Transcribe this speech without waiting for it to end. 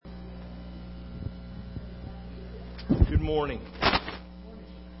morning.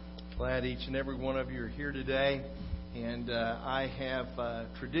 Glad each and every one of you are here today. And I have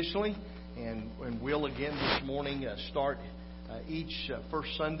traditionally and will again this morning start each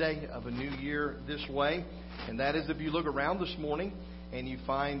first Sunday of a new year this way. And that is, if you look around this morning and you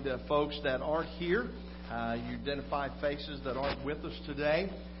find folks that aren't here, you identify faces that aren't with us today,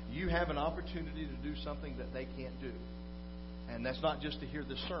 you have an opportunity to do something that they can't do. And that's not just to hear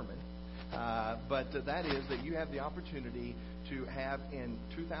this sermon, but that is that you have the opportunity to have in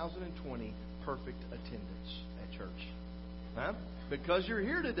 2020 perfect attendance at church. Huh? Because you're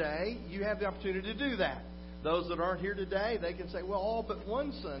here today, you have the opportunity to do that. Those that aren't here today, they can say, well, all but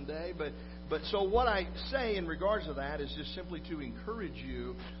one Sunday. But so what I say in regards to that is just simply to encourage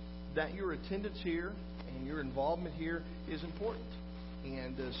you that your attendance here and your involvement here is important.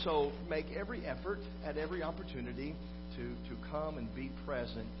 And so make every effort at every opportunity to come and be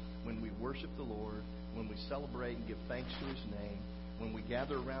present when we worship the Lord, when we celebrate and give thanks to His name, when we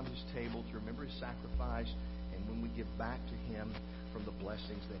gather around His table to remember His sacrifice, and when we give back to Him from the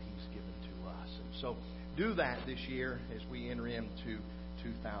blessings that He's given to us. And so do that this year as we enter into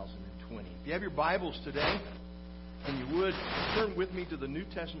 2020. If you have your Bibles today, and you would, turn with me to the New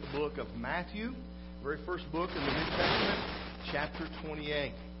Testament book of Matthew, very first book in the New Testament, chapter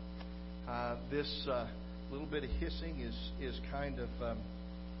 28. This little bit of hissing is kind of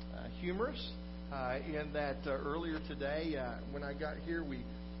humorous in that earlier today when I got here, we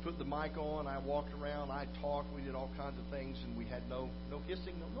put the mic on, I walked around, I talked, we did all kinds of things, and we had no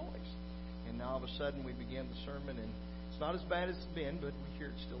hissing, no noise. And now all of a sudden we began the sermon, and it's not as bad as it's been, but we hear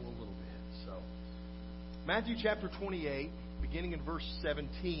it still a little bit. So Matthew chapter 28, beginning in verse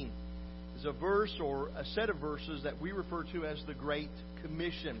 17, is a verse or a set of verses that we refer to as the Great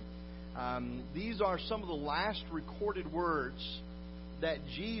Commission. These are some of the last recorded words that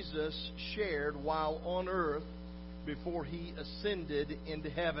Jesus shared while on earth before He ascended into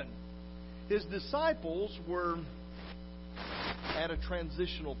heaven. His disciples were at a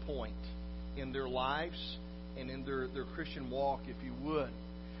transitional point in their lives and in their Christian walk, if you would.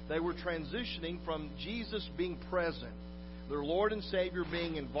 They were transitioning from Jesus being present, their Lord and Savior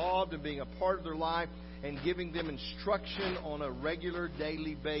being involved and being a part of their life and giving them instruction on a regular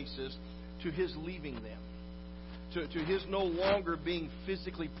daily basis, to His leaving them, to His no longer being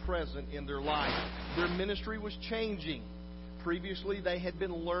physically present in their life. Their ministry was changing. Previously, they had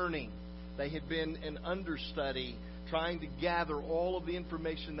been learning. They had been an understudy, trying to gather all of the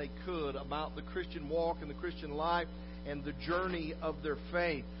information they could about the Christian walk and the Christian life and the journey of their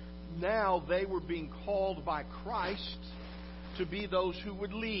faith. Now they were being called by Christ to be those who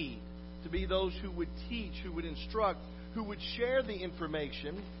would lead, to be those who would teach, who would instruct, who would share the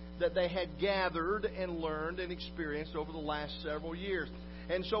information that they had gathered and learned and experienced over the last several years.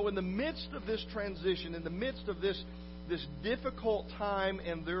 And so in the midst of this transition, in the midst of this difficult time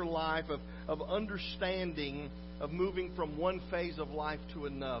in their life of understanding, of moving from one phase of life to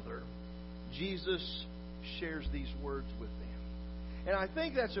another, Jesus shares these words with them. And I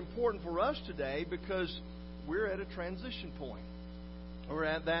think that's important for us today because we're at a transition point. We're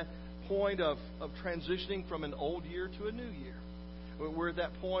at that point of transitioning from an old year to a new year. We're at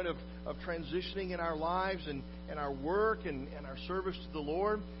that point of transitioning in our lives and our work and our service to the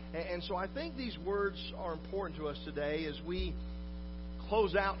Lord. And so I think these words are important to us today as we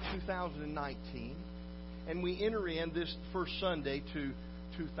close out 2019 and we enter in this first Sunday to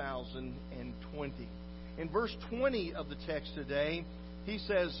 2020. In verse 20 of the text today, he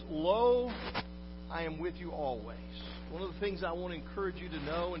says, "Lo, I am with you always." One of the things I want to encourage you to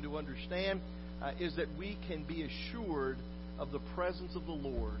know and to understand is that we can be assured of the presence of the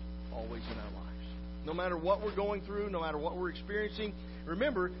Lord always in our lives. No matter what we're going through, no matter what we're experiencing.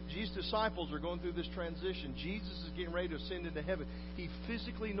 Remember, Jesus' disciples are going through this transition. Jesus is getting ready to ascend into heaven. He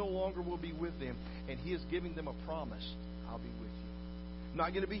physically no longer will be with them, and He is giving them a promise. I'll be with you. I'm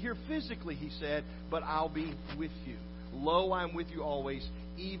not going to be here physically, He said, but I'll be with you. Lo, I'm with you always,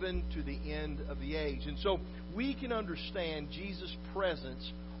 even to the end of the age. And so we can understand Jesus'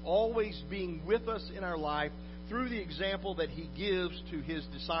 presence always being with us in our life through the example that He gives to His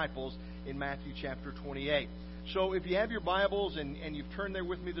disciples in Matthew chapter 28. So if you have your Bibles and you've turned there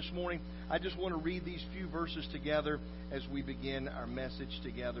with me this morning, I just want to read these few verses together as we begin our message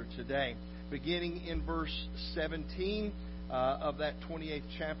together today. Beginning in verse 17 of that 28th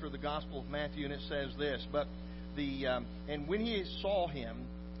chapter of the Gospel of Matthew, and it says this, and when he saw Him,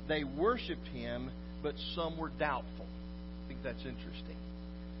 they worshipped Him, but some were doubtful. I think that's interesting.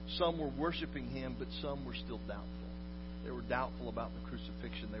 Some were worshiping Him, but some were still doubtful. They were doubtful about the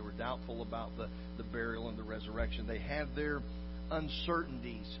crucifixion. They were doubtful about the burial and the resurrection. They had their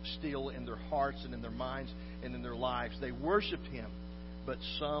uncertainties still in their hearts and in their minds and in their lives. They worshiped Him, but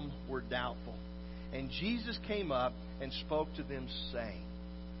some were doubtful. And Jesus came up and spoke to them, saying,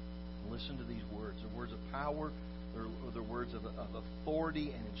 listen to these words, the words of power, or the words of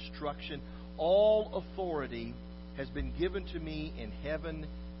authority and instruction. All authority has been given to me in heaven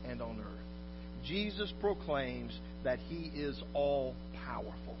and on earth. Jesus proclaims that He is all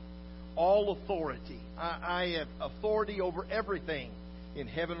powerful, all authority. I have authority over everything in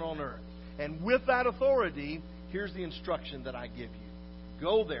heaven and on earth. And with that authority, here's the instruction that I give you.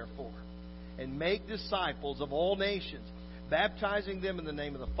 Go therefore and make disciples of all nations, baptizing them in the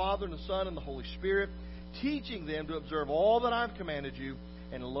name of the Father and the Son and the Holy Spirit, teaching them to observe all that I've commanded you.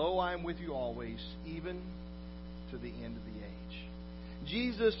 And lo, I am with you always, even to the end of the age.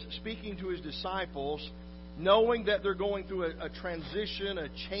 Jesus, speaking to His disciples, knowing that they're going through a transition, a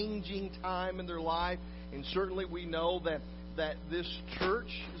changing time in their life, and certainly we know that this church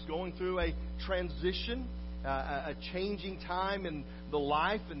is going through a transition, a changing time in the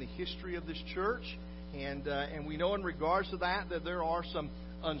life and the history of this church. And we know in regards to that there are some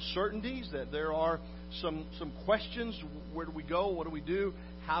uncertainties, that there are some questions. Where do we go? What do we do?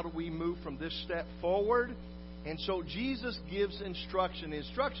 How do we move from this step forward? And so Jesus gives instruction. The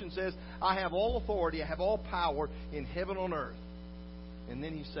instruction says, I have all authority, I have all power in heaven and on earth. And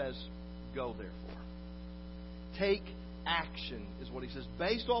then He says, go therefore. Take action, is what He says.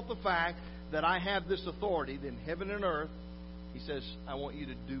 Based off the fact that I have this authority in heaven and earth, He says, I want you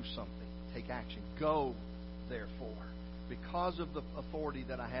to do something. Take action. Go therefore. Because of the authority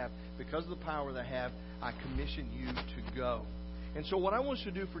that I have, because of the power that I have, I commission you to go. And so what I want us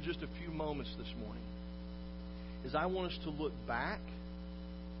to do for just a few moments this morning is I want us to look back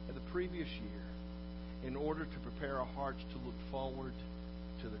at the previous year in order to prepare our hearts to look forward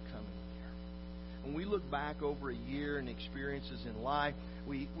to the coming year. When we look back over a year and experiences in life,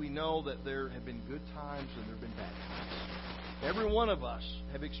 we know that there have been good times and there have been bad times. Every one of us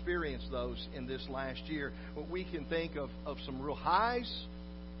have experienced those in this last year. But we can think of some real highs,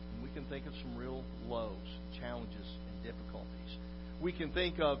 and we can think of some real lows, challenges, and difficulties. We can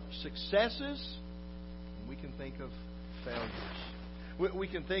think of successes, and we can think of failures. We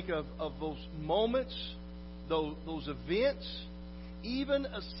can think of those moments, those events, even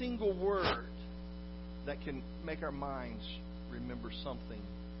a single word that can make our minds remember something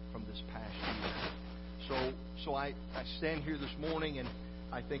from this past year. So I stand here this morning and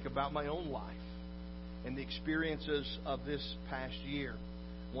I think about my own life and the experiences of this past year.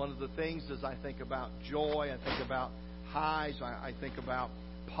 One of the things is I think about joy, I think about highs, I think about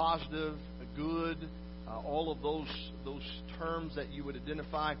positive, good, all of those terms that you would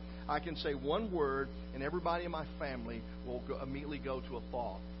identify. I can say one word and everybody in my family will immediately go to a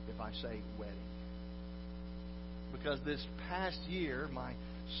thought if I say wedding. Because this past year, my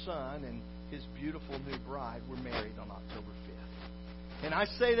son and his beautiful new bride were married on October 5th. And I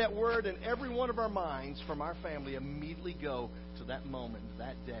say that word, and every one of our minds from our family immediately go to that moment, to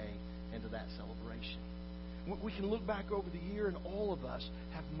that day, and to that celebration. We can look back over the year, and all of us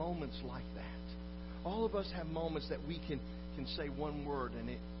have moments like that. All of us have moments that we can say one word, and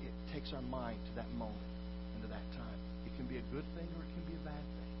it takes our mind to that moment and to that time. It can be a good thing, or it can be a bad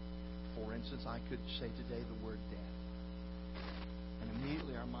thing. For instance, I could say today the word death. And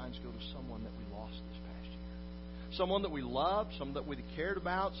immediately our minds go to someone that we lost this past year. Someone that we loved, someone that we cared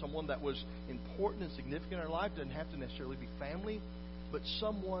about, someone that was important and significant in our life. Doesn't have to necessarily be family, but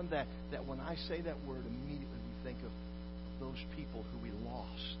someone that when I say that word, immediately we think of those people who we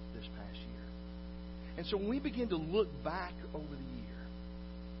lost this past year. And so when we begin to look back over the year,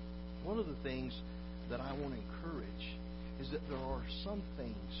 one of the things that I want to encourage is that there are some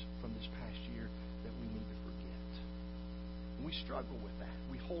things from this past year that we need to forget. We struggle with that.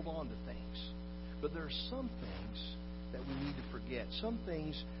 We hold on to things. But there are some things that we need to forget. Some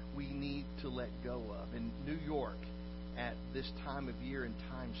things we need to let go of. In New York, at this time of year in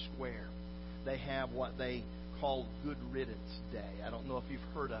Times Square, they have what they call Good Riddance Day. I don't know if you've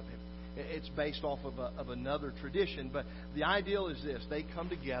heard of it. It's based off of another tradition. But the ideal is this. They come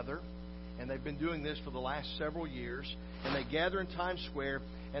together, and they've been doing this for the last several years, and they gather in Times Square,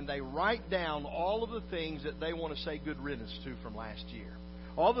 and they write down all of the things that they want to say good riddance to from last year.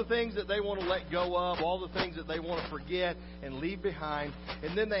 All the things that they want to let go of, all the things that they want to forget and leave behind.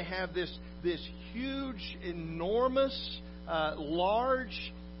 And then they have this huge, enormous,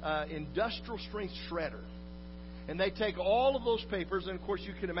 large, industrial strength shredder. And they take all of those papers, and of course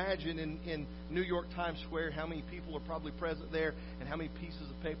you can imagine in New York Times Square how many people are probably present there and how many pieces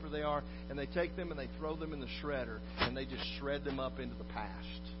of paper they are. And they take them and they throw them in the shredder, and they just shred them up into the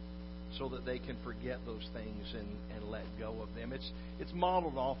past. so that they can forget those things and let go of them. It's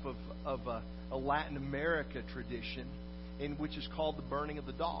modeled off of a Latin America tradition, in which is called the burning of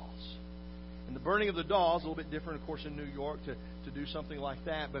the dolls. And the burning of the dolls, a little bit different, of course, in New York to do something like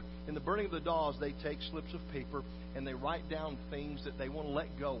that. But in the burning of the dolls, they take slips of paper and they write down things that they want to let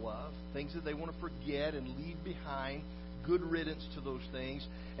go of, things that they want to forget and leave behind, good riddance to those things.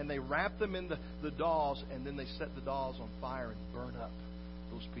 And they wrap them in the dolls, and then they set the dolls on fire and burn up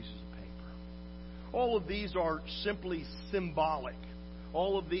those pieces of paper. All of these are simply symbolic.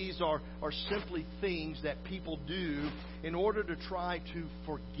 All of these are simply things that people do in order to try to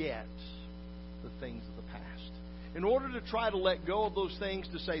forget the things of the past. In order to try to let go of those things,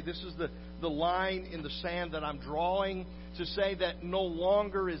 to say this is the line in the sand that I'm drawing, to say that no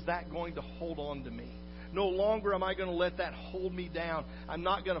longer is that going to hold on to me. No longer am I going to let that hold me down. I'm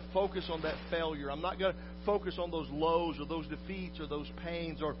not going to focus on that failure. I'm not going to focus on those lows or those defeats or those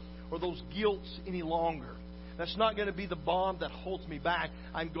pains or those guilts any longer. That's not going to be the bond that holds me back.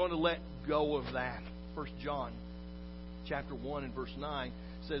 I'm going to let go of that. 1 John chapter 1 and verse 9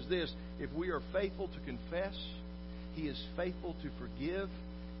 says this: if we are faithful to confess, He is faithful to forgive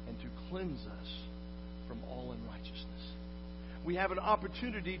and to cleanse us from all unrighteousness. We have an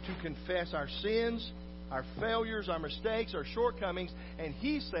opportunity to confess our sins, our failures, our mistakes, our shortcomings, and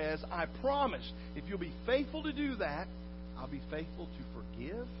He says, I promise, if you'll be faithful to do that, I'll be faithful to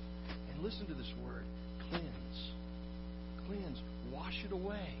forgive. And listen to this word: cleanse. Cleanse. Wash it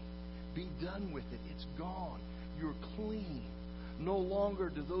away. Be done with it. It's gone. You're clean. No longer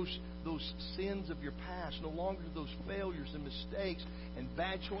do those sins of your past, no longer do those failures and mistakes and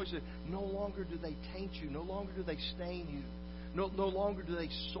bad choices, no longer do they taint you. No longer do they stain you. No longer do they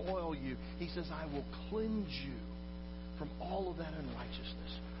soil you. He says, I will cleanse you from all of that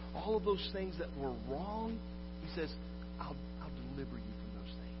unrighteousness. All of those things that were wrong, He says, I'll deliver you from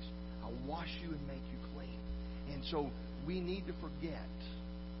those things. I'll wash you and make you clean. And so we need to forget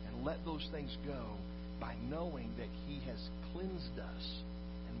and let those things go by knowing that He has cleansed us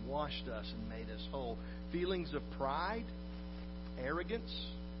and washed us and made us whole. Feelings of pride, arrogance,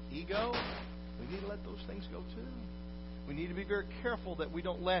 ego, we need to let those things go too. We need to be very careful that we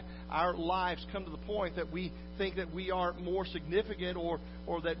don't let our lives come to the point that we think that we are more significant or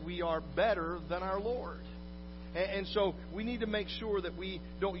that we are better than our Lord. And so we need to make sure that we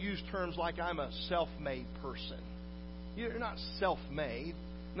don't use terms like I'm a self-made person. You're not self-made.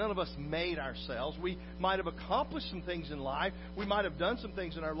 None of us made ourselves. We might have accomplished some things in life. We might have done some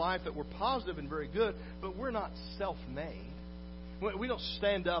things in our life that were positive and very good, but we're not self-made. We don't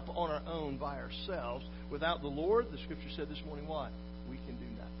stand up on our own by ourselves. Without the Lord, the Scripture said this morning, what? We can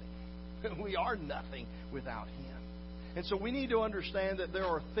do nothing. We are nothing without Him. And so we need to understand that there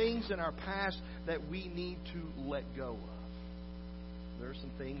are things in our past that we need to let go of. There are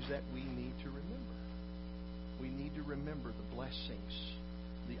some things that we need to remember. We need to remember the blessings,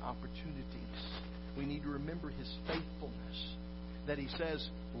 the opportunities. We need to remember His faithfulness. That He says,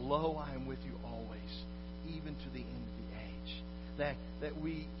 lo, I am with you always, even to the end of the age. That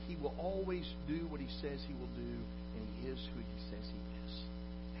He will always do what He says He will do, and He is who He says He is.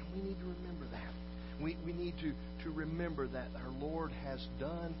 And we need to remember that. We need to remember that our Lord has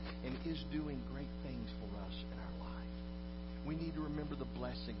done and is doing great things for us in our life. We need to remember the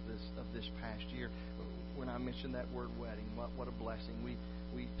blessing of this past year. When I mentioned that word wedding, what a blessing.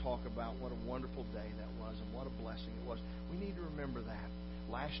 We talk about what a wonderful day that was and what a blessing it was. We need to remember that.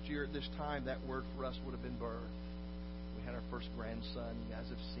 Last year at this time, that word for us would have been birth. We had our first grandson. You guys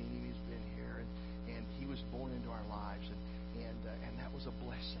have seen him. He's been here. And he was born into our lives. And that was a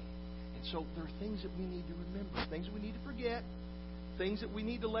blessing. And so there are things that we need to remember. Things that we need to forget. Things that we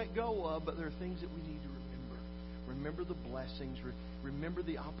need to let go of. But there are things that we need to remember. Remember the blessings. Remember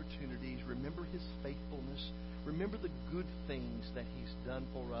the opportunities. Remember His faithfulness. Remember the good things that He's done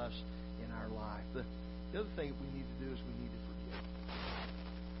for us in our life. The other thing we need to do is we need to forgive.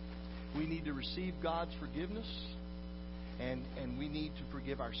 We need to receive God's forgiveness. And we need to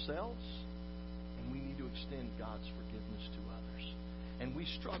forgive ourselves. And we need to extend God's forgiveness to others. And we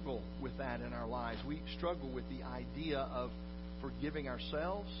struggle with that in our lives. We struggle with the idea of forgiving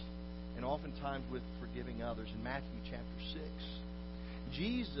ourselves and oftentimes with forgiving others. In Matthew chapter 6,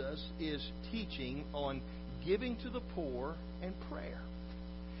 Jesus is teaching on giving to the poor and prayer.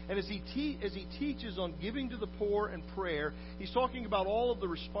 And as he teaches on giving to the poor and prayer, he's talking about all of the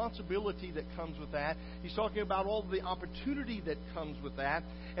responsibility that comes with that. He's talking about all of the opportunity that comes with that.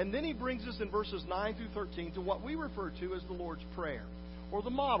 And then he brings us in verses 9 through 13 to what we refer to as the Lord's Prayer, or the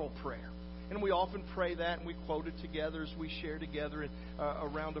model prayer. And we often pray that, and we quote it together as we share together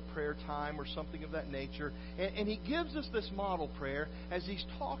around a prayer time or something of that nature. And he gives us this model prayer as he's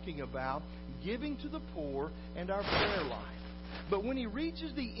talking about giving to the poor and our prayer life. But when he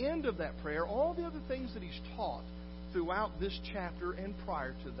reaches the end of that prayer, all the other things that he's taught throughout this chapter and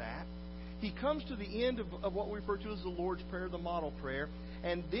prior to that, he comes to the end of what we refer to as the Lord's Prayer, the model prayer,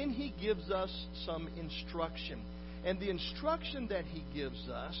 and then he gives us some instruction. And the instruction that he gives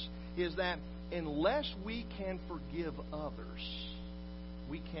us is that unless we can forgive others,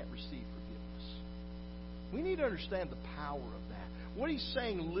 we can't receive forgiveness. We need to understand the power of that. What he's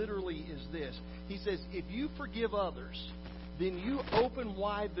saying literally is this. He says, if you forgive others, then you open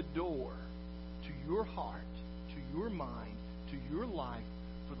wide the door to your heart, to your mind, to your life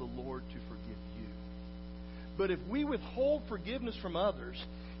for the Lord to forgive you. But if we withhold forgiveness from others,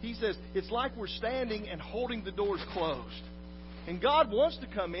 he says, it's like we're standing and holding the doors closed. And God wants to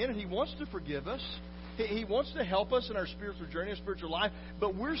come in and He wants to forgive us. He wants to help us in our spiritual journey, our spiritual life.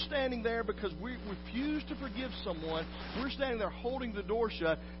 But we're standing there because we refuse to forgive someone. We're standing there holding the door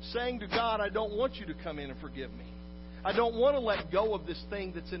shut, saying to God, I don't want you to come in and forgive me. I don't want to let go of this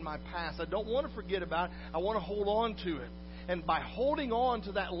thing that's in my past. I don't want to forget about it. I want to hold on to it. And by holding on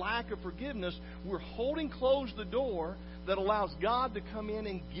to that lack of forgiveness, we're holding closed the door that allows God to come in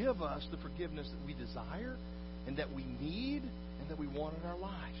and give us the forgiveness that we desire and that we need and that we want in our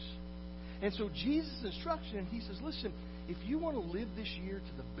lives. And so Jesus' instruction, he says, listen, if you want to live this year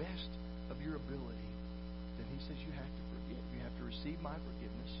to the best of your ability, then he says you have to forgive. You have to receive my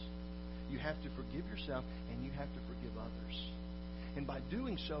forgiveness. You have to forgive yourself, and you have to forgive others. And by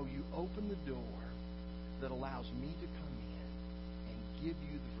doing so, you open the door that allows me to come in and give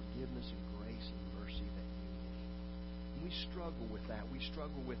you the forgiveness and grace and mercy that you need. And we struggle with that. We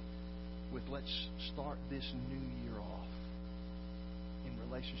struggle with let's start this new year off in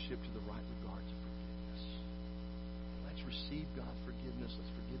relationship to the right regards of forgiveness. And let's receive God's forgiveness.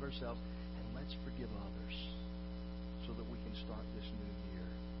 Let's forgive ourselves, and let's forgive others so that we can start this new year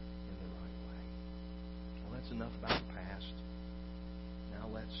in the right way. Well, that's enough about the past. Now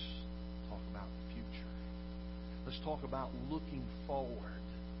let's talk about the future. Let's talk about looking forward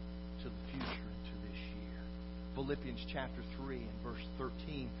to the future and to this year. Philippians chapter 3 and verse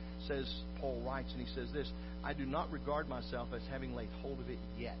 13 says, Paul writes, and he says this, I do not regard myself as having laid hold of it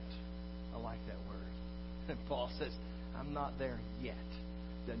yet. I like that word. And Paul says, I'm not there yet.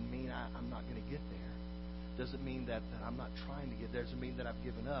 Doesn't mean I'm not going to get there. Doesn't mean that I'm not trying to get there. Doesn't mean that I've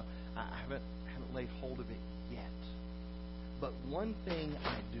given up. I haven't laid hold of it yet. But one thing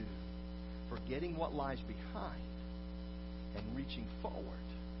I do, forgetting what lies behind and reaching forward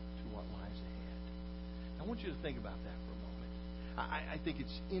to what lies ahead. I want you to think about that for a moment. I think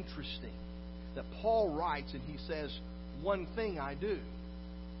it's interesting that Paul writes and he says, one thing I do.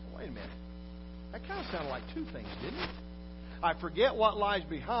 Well, wait a minute. That kind of sounded like two things, didn't it? I forget what lies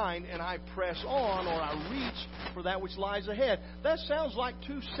behind and I press on, or I reach for that which lies ahead. That sounds like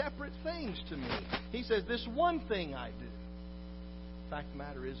two separate things to me. He says, this one thing I do. The fact of the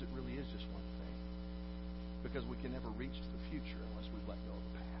matter is, it really is just one thing. Because we can never reach to the future unless we let go of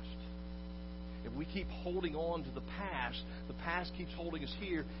the past. If we keep holding on to the past keeps holding us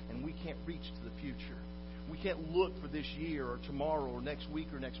here, and we can't reach to the future. We can't look for this year or tomorrow or next week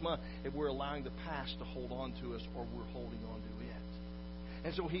or next month if we're allowing the past to hold on to us or we're holding on to it.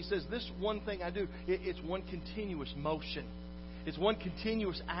 And so he says, this one thing I do, it's one continuous motion. It's one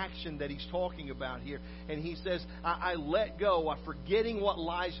continuous action that he's talking about here. And he says, I let go. Forgetting what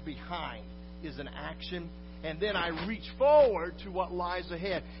lies behind is an action. And then I reach forward to what lies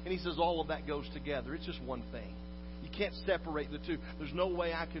ahead. And he says all of that goes together. It's just one thing. You can't separate the two. There's no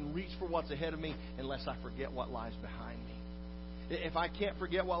way I can reach for what's ahead of me unless I forget what lies behind me. If I can't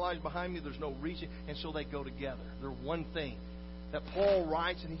forget what lies behind me, there's no reaching. And so they go together. They're one thing. That Paul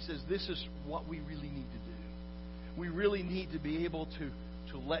writes, and he says this is what we really need to do. We really need to be able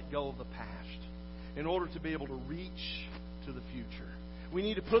to let go of the past in order to be able to reach to the future. We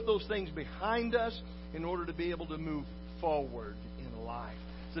need to put those things behind us in order to be able to move forward in life.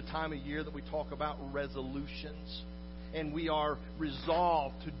 It's a time of year that we talk about resolutions. And we are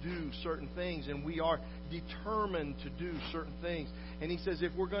resolved to do certain things. And we are determined to do certain things. And he says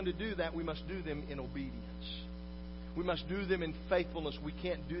if we're going to do that, we must do them in obedience. We must do them in faithfulness. We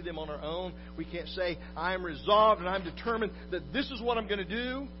can't do them on our own. We can't say, I am resolved and I'm determined that this is what I'm going to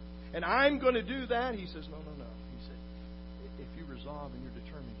do. And I'm going to do that. He says, no. He said, if you resolve and you're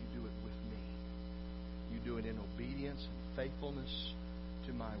determined, you do it with me. You do it in obedience and faithfulness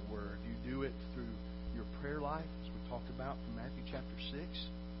to my word. You do it through your prayer life, as we talked about from Matthew chapter 6.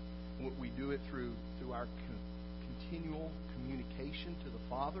 We do it through our continual communication to the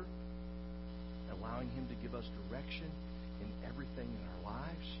Father. allowing Him to give us direction in everything in our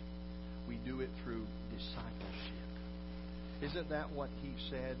lives. We do it through discipleship. Isn't that what He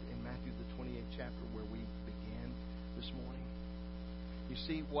said in Matthew the 28th chapter where we began this morning? You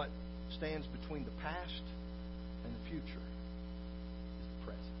see, what stands between the past and the future is the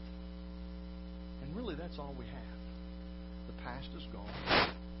present. And really, that's all we have. The past is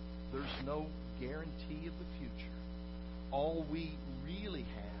gone. There's no guarantee of the future. All we really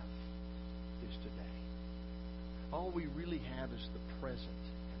have is today. All we really have is the present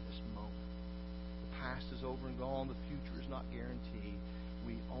and this moment. The past is over and gone. The future is not guaranteed.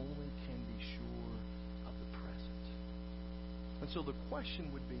 We only can be sure of the present. And so the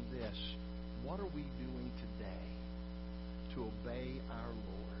question would be this: what are we doing today to obey our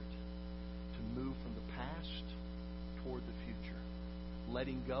Lord, to move from the past toward the future,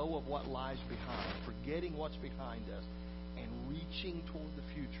 letting go of what lies behind, forgetting what's behind us, and reaching toward the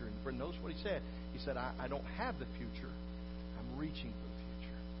future? And friend, notice what he said. He said, I don't have the future. I'm reaching for the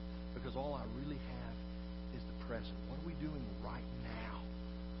future. Because all I really have is the present. What are we doing right now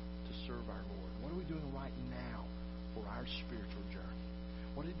to serve our Lord? What are we doing right now for our spiritual journey?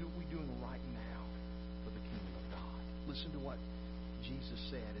 What are we doing right now for the kingdom of God? Listen to what Jesus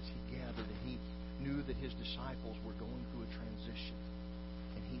said as He gathered, and He knew that His disciples were going through a transition.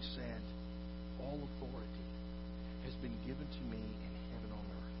 And He said, all authority has been given to me in heaven and on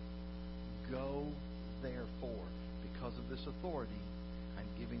earth. Go, therefore, because of this authority, I'm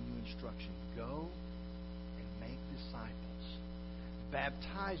giving you instruction. Go and make disciples,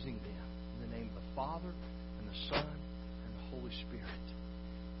 baptizing them in the name of the Father and the Son and the Holy Spirit,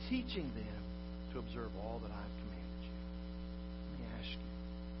 teaching them to observe all that I've commanded you. Let me ask you,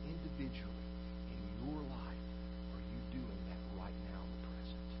 individually, in your life, are you doing that right now in the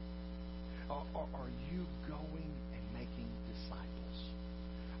present? Are you going and making disciples?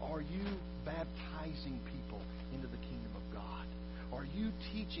 Are you baptizing people into the kingdom of God? Are you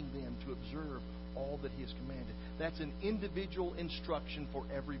teaching them to observe all that He has commanded? That's an individual instruction for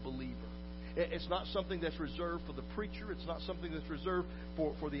every believer. It's not something that's reserved for the preacher. It's not something that's reserved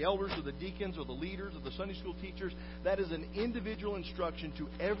for the elders or the deacons or the leaders or the Sunday school teachers. That is an individual instruction to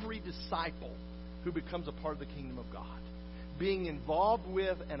every disciple who becomes a part of the kingdom of God. Being involved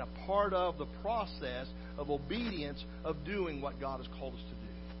with and a part of the process of obedience of doing what God has called us to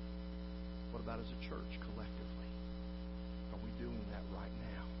do. What about as a church collectively? Are we doing that right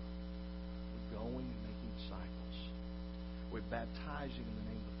now? We're going and making disciples. We're baptizing in the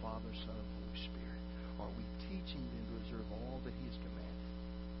name of the Father, Son, and Holy Spirit. Are we teaching them to observe all that He has commanded?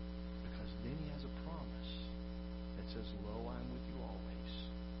 Because then He has a promise that says, lo, I am with you always,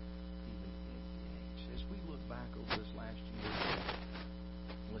 even to the end of the age. As we look back over this last year,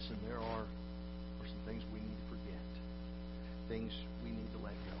 listen, there are some things we need to forget, things we need to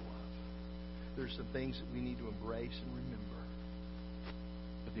let go of. There's some things that we need to embrace and remember.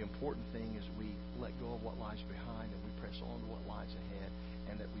 But the important thing is we let go of what lies behind and we press on to what lies ahead,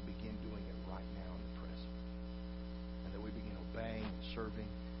 and that we begin doing it right now in the present. And that we begin obeying,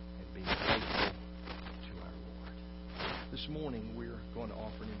 serving, and being faithful to our Lord. This morning we're going to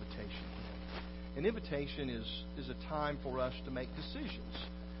offer an invitation. An invitation is a time for us to make decisions.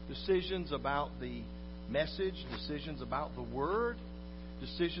 Decisions about the message, decisions about the Word,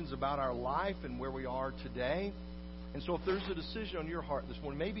 decisions about our life and where we are today. And so if there's a decision on your heart this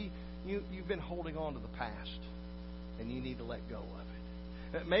morning, maybe you've been holding on to the past and you need to let go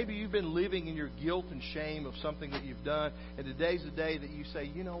of it. Maybe you've been living in your guilt and shame of something that you've done, and today's the day that you say,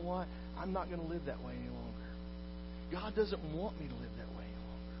 you know what, I'm not going to live that way any longer. God doesn't want me to live that way any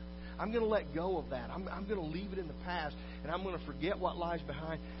longer. I'm going to let go of that. I'm going to leave it in the past, and I'm going to forget what lies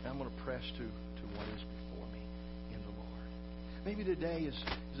behind, and I'm going to press to what is before me in the Lord. Maybe today is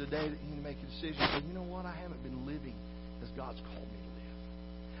a day that you need to make a decision. Say, you know what, I haven't been living as God's called me to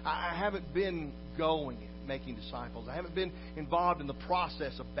live. I haven't been going and making disciples. I haven't been involved in the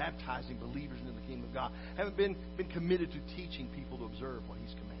process of baptizing believers into the kingdom of God. I haven't been committed to teaching people to observe what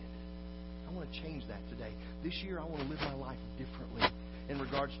He's commanded. I want to change that today. This year I want to live my life differently in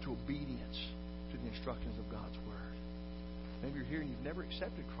regards to obedience to the instructions of God's Word. Maybe you're here and you've never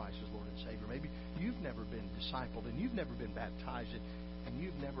accepted Christ as Lord and Savior. Maybe you've never been discipled and you've never been baptized and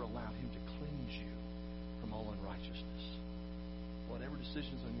you've never allowed Him to cleanse you from all unrighteousness. Whatever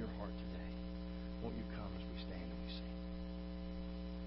decision's on your heart today, won't you come as we stand and we sing?